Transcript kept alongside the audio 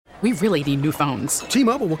We really need new phones.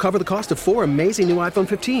 T-Mobile will cover the cost of 4 amazing new iPhone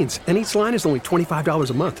 15s, and each line is only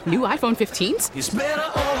 $25 a month. New iPhone 15s? It's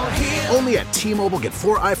better over here. Only at T-Mobile, get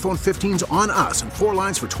 4 iPhone 15s on us and 4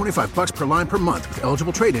 lines for $25 per line per month with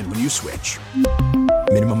eligible trade-in when you switch.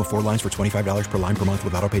 Minimum of 4 lines for $25 per line per month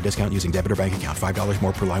with autopay discount using debit or bank account. $5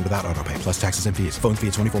 more per line without autopay, plus taxes and fees. Phone fee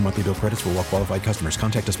at 24 monthly bill credits for well-qualified customers.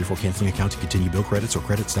 Contact us before canceling account to continue bill credits or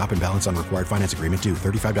credit stop and balance on required finance agreement due.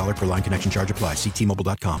 $35 per line connection charge applies. See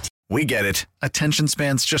T-Mobile.com. We get it. Attention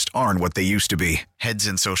spans just aren't what they used to be. Heads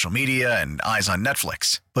in social media and eyes on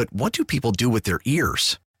Netflix. But what do people do with their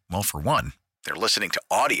ears? Well, for one, they're listening to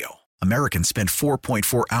audio. Americans spend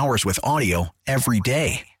 4.4 hours with audio every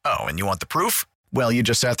day. Oh, and you want the proof? Well, you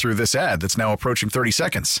just sat through this ad that's now approaching 30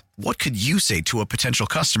 seconds. What could you say to a potential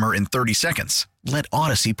customer in 30 seconds? Let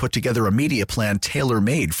Odyssey put together a media plan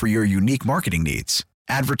tailor-made for your unique marketing needs.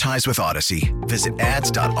 Advertise with Odyssey. Visit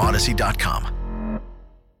ads.odyssey.com.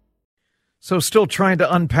 So still trying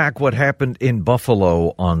to unpack what happened in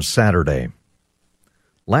Buffalo on Saturday.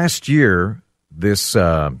 Last year, this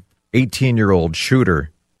 18-year-old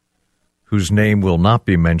shooter, whose name will not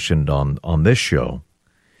be mentioned on this show,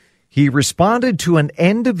 he responded to an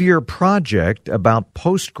end-of-year project about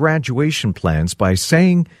post-graduation plans by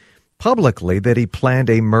saying publicly that he planned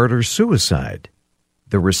a murder-suicide.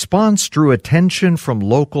 The response drew attention from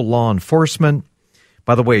local law enforcement.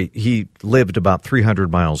 By the way, he lived about 300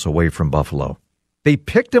 miles away from Buffalo. They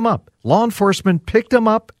picked him up. Law enforcement picked him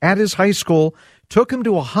up at his high school, took him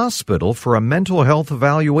to a hospital for a mental health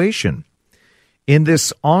evaluation. In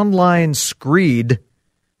this online screed,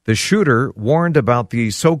 the shooter warned about the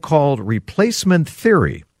so-called replacement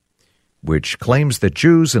theory, which claims that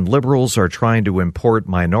Jews and liberals are trying to import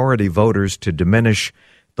minority voters to diminish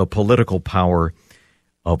the political power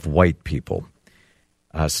of white people.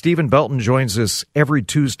 Stephen Belton joins us every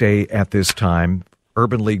Tuesday at this time,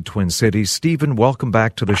 Urban League Twin Cities. Stephen, welcome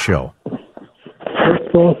back to the show. Thanks,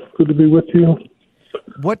 Paul. Good to be with you.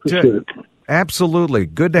 Absolutely.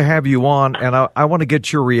 Good to have you on, and I want to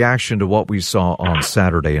get your reaction to what we saw on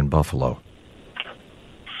Saturday in Buffalo.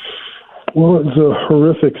 Well, it's a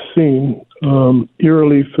horrific scene,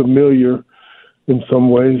 eerily familiar in some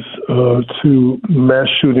ways to mass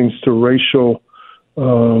shootings, to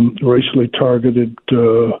racially targeted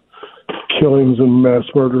killings and mass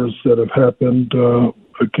murders that have happened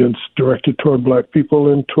directed toward black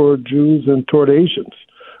people and toward Jews and toward Asians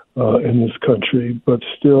in this country, but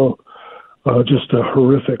still just a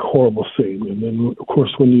horrific, horrible scene. And then, of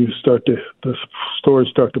course, when the stories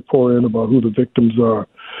start to pour in about who the victims are,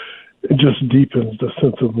 it just deepens the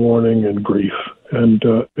sense of mourning and grief and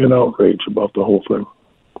outrage about the whole thing.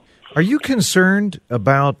 Are you concerned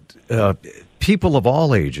about people of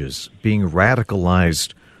all ages being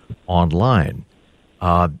radicalized online?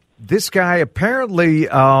 This guy apparently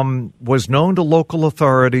was known to local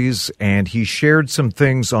authorities, and he shared some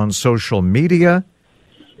things on social media,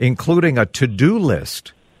 including a to-do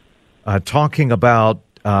list, talking about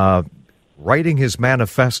writing his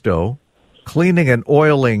manifesto, cleaning and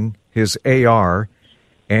oiling his AR,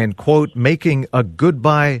 and, quote, making a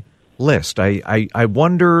goodbye list. I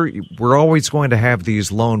wonder, we're always going to have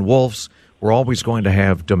these lone wolves. We're always going to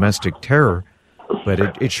have domestic terror. But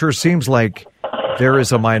it sure seems like there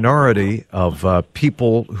is a minority of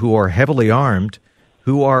people who are heavily armed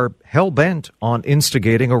who are hell-bent on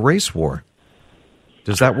instigating a race war.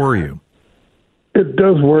 Does that worry you? It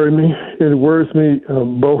does worry me. It worries me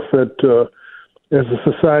both that as a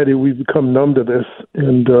society we've become numb to this,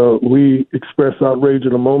 and we express outrage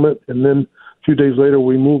in a moment, and then a few days later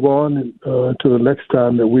we move on to the next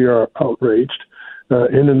time that we are outraged.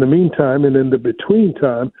 And in the meantime, and in the between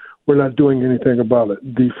time, we're not doing anything about it.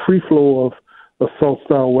 The free flow of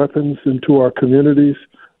assault-style weapons into our communities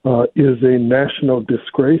is a national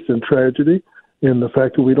disgrace and tragedy. And the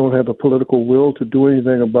fact that we don't have the political will to do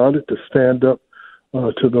anything about it, to stand up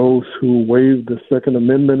to those who wave the Second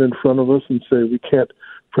Amendment in front of us and say we can't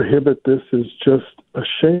prohibit this, is just a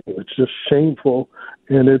shame. It's just shameful.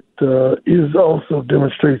 And it is also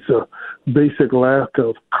demonstrates a basic lack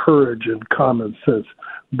of courage and common sense.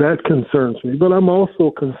 That concerns me. But I'm also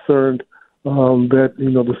concerned that,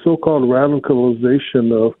 the so-called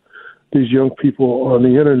radicalization of these young people on the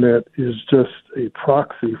Internet is just a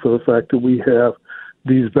proxy for the fact that we have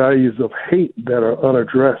these values of hate that are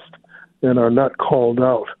unaddressed and are not called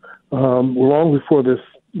out. Long before this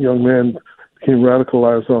young man became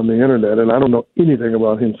radicalized on the Internet, and I don't know anything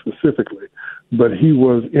about him specifically, but he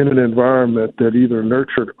was in an environment that either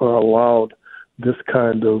nurtured or allowed this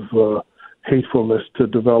kind of hatefulness to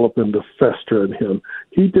develop and to fester in him.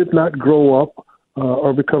 He did not grow up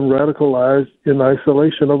or become radicalized in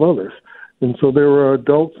isolation of others. And so there were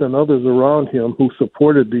adults and others around him who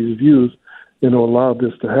supported these views and allowed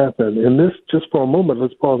this to happen. And this, just for a moment,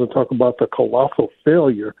 let's pause and talk about the colossal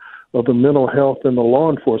failure of the mental health and the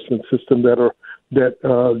law enforcement system that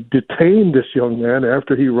detained this young man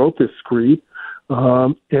after he wrote this screed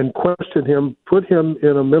and questioned him, put him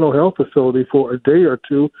in a mental health facility for a day or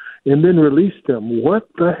two, and then released him. What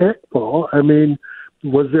the heck, Paul? I mean,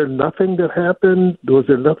 was there nothing that happened? Was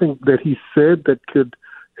there nothing that he said that could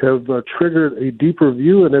have triggered a deeper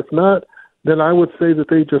view? And if not, then I would say that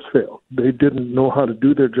they just failed. They didn't know how to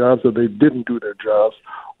do their jobs, or they didn't do their jobs,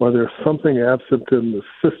 or there's something absent in the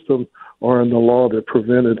system or in the law that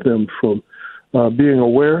prevented them from being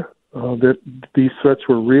aware that these threats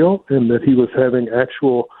were real and that he was having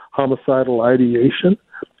actual homicidal ideation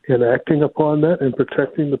and acting upon that and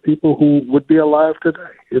protecting the people who would be alive today.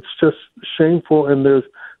 It's just shameful, and there's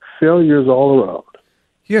failures all around.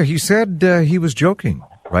 Yeah, he said he was joking,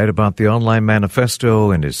 right, about the online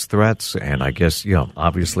manifesto and his threats, and I guess,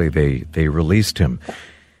 obviously they released him.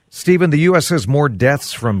 Stephen, the U.S. has more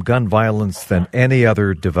deaths from gun violence than any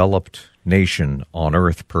other developed nation on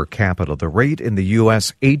earth per capita. The rate in the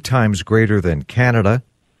U.S. 8 times greater than Canada,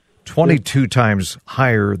 22 times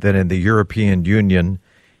higher than in the European Union,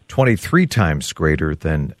 23 times greater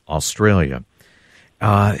than Australia.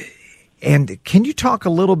 And can you talk a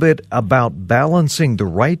little bit about balancing the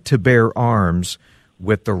right to bear arms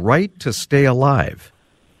with the right to stay alive?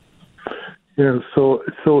 Yeah, so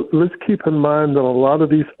let's keep in mind that a lot of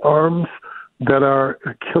these arms that are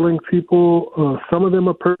killing people, some of them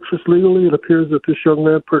are purchased legally. It appears that this young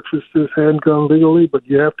man purchased his handgun legally, but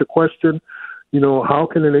you have to question, how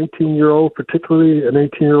can an 18-year-old, particularly an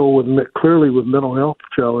 18-year-old clearly with mental health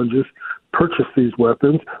challenges, purchase these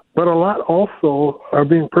weapons? But a lot also are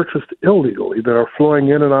being purchased illegally that are flowing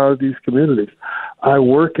in and out of these communities. I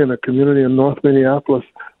work in a community in North Minneapolis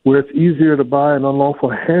where it's easier to buy an unlawful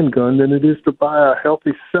handgun than it is to buy a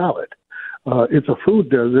healthy salad. It's a food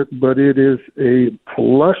desert, but it is a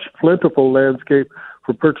plush, plentiful landscape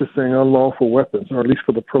for purchasing unlawful weapons, or at least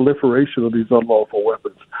for the proliferation of these unlawful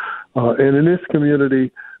weapons. And in this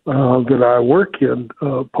community that I work in,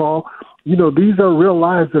 Paul, these are real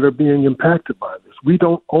lives that are being impacted by this. We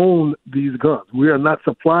don't own these guns. We are not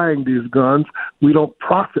supplying these guns. We don't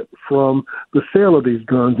profit from the sale of these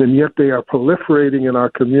guns, and yet they are proliferating in our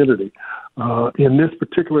community. In this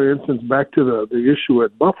particular instance, back to the issue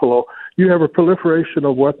at Buffalo, you have a proliferation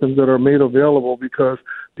of weapons that are made available because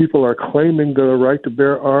people are claiming the right to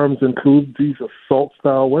bear arms includes these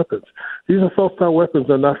assault-style weapons. These assault-style weapons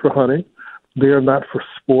are not for hunting. They are not for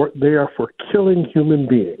sport. They are for killing human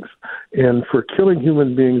beings. And for killing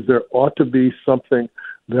human beings, there ought to be something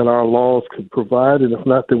that our laws could provide, and if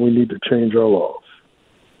not, then we need to change our laws.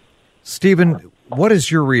 Stephen, what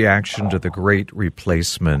is your reaction to the great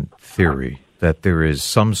replacement theory, that there is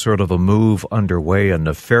some sort of a move underway, a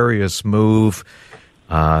nefarious move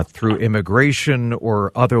through immigration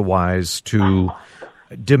or otherwise to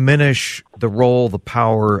diminish the role, the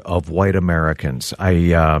power of white Americans?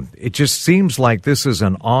 It just seems like this is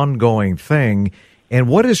an ongoing thing. And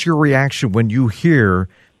what is your reaction when you hear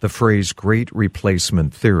the phrase great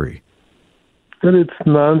replacement theory? And it's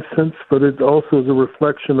nonsense, but it also is a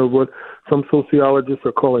reflection of what some sociologists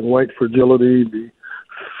are calling white fragility, the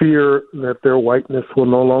fear that their whiteness will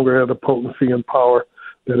no longer have the potency and power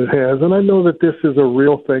that it has. And I know that this is a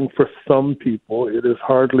real thing for some people. It is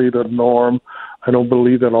hardly the norm. I don't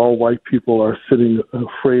believe that all white people are sitting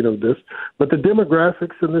afraid of this. But the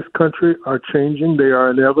demographics in this country are changing. They are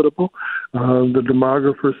inevitable. The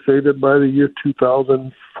demographers say that by the year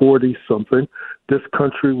 2040-something, this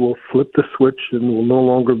country will flip the switch and will no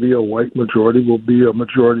longer be a white majority, will be a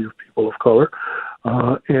majority of people of color.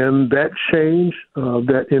 And that change,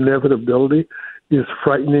 that inevitability, is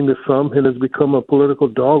frightening to some and has become a political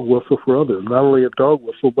dog whistle for others. Not only a dog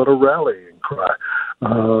whistle, but a rallying cry.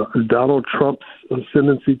 Donald Trump's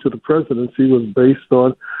ascendancy to the presidency was based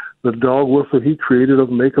on the dog whistle he created of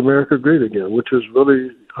Make America Great Again, which is really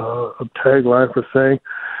a tagline for saying,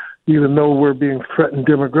 even though we're being threatened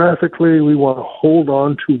demographically, we want to hold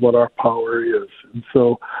on to what our power is. And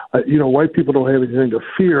so, white people don't have anything to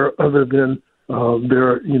fear other than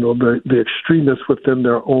the extremists within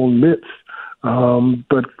their own midst.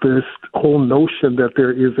 But this whole notion that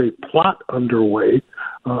there is a plot underway,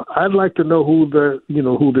 I'd like to know who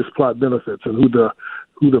this plot benefits and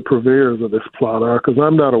who the purveyors of this plot are, because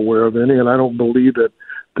I'm not aware of any, and I don't believe that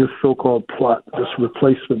this so-called plot, this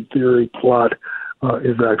replacement theory plot,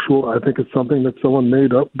 is actual. I think it's something that someone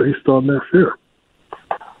made up based on their fear.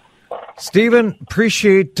 Stephen,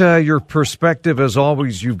 appreciate your perspective. As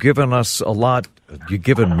always, you've given us a lot You've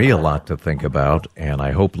given me a lot to think about, and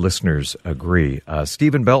I hope listeners agree.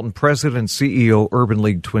 Stephen Belton, President and CEO, Urban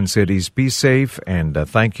League Twin Cities. Be safe, and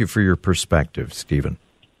thank you for your perspective, Stephen.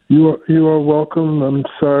 You are welcome. I'm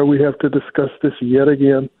sorry we have to discuss this yet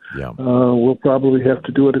again. Yeah. We'll probably have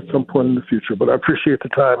to do it at some point in the future, but I appreciate the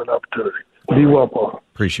time and opportunity. Be well, Paul.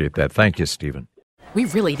 Appreciate that. Thank you, Stephen. We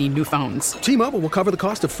really need new phones. T-Mobile will cover the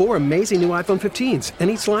cost of 4 amazing new iPhone 15s, and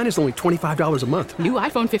each line is only $25 a month. New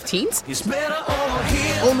iPhone 15s? It's better over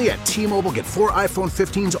here. Only at T-Mobile, get 4 iPhone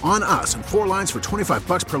 15s on us and 4 lines for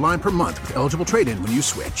 $25 per line per month with eligible trade-in when you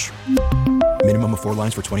switch. Minimum of 4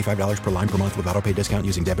 lines for $25 per line per month with autopay discount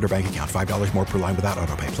using debit or bank account. $5 more per line without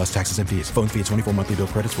autopay, plus taxes and fees. Phone fee at 24 monthly bill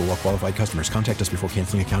credits for well-qualified customers. Contact us before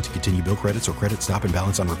canceling account to continue bill credits or credit stop and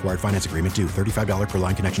balance on required finance agreement due. $35 per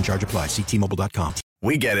line connection charge applies. See T-Mobile.com.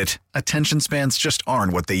 We get it. Attention spans just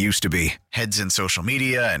aren't what they used to be. Heads in social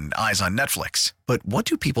media and eyes on Netflix. But what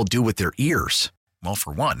do people do with their ears? Well,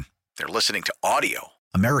 for one, they're listening to audio.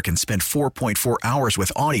 Americans spend 4.4 hours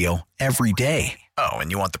with audio every day. Oh,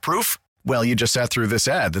 and you want the proof? Well, you just sat through this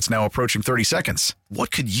ad that's now approaching 30 seconds.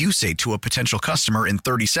 What could you say to a potential customer in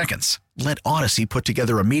 30 seconds? Let Odyssey put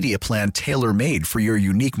together a media plan tailor-made for your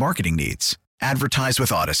unique marketing needs. Advertise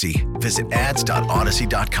with Odyssey. Visit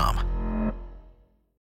ads.odyssey.com.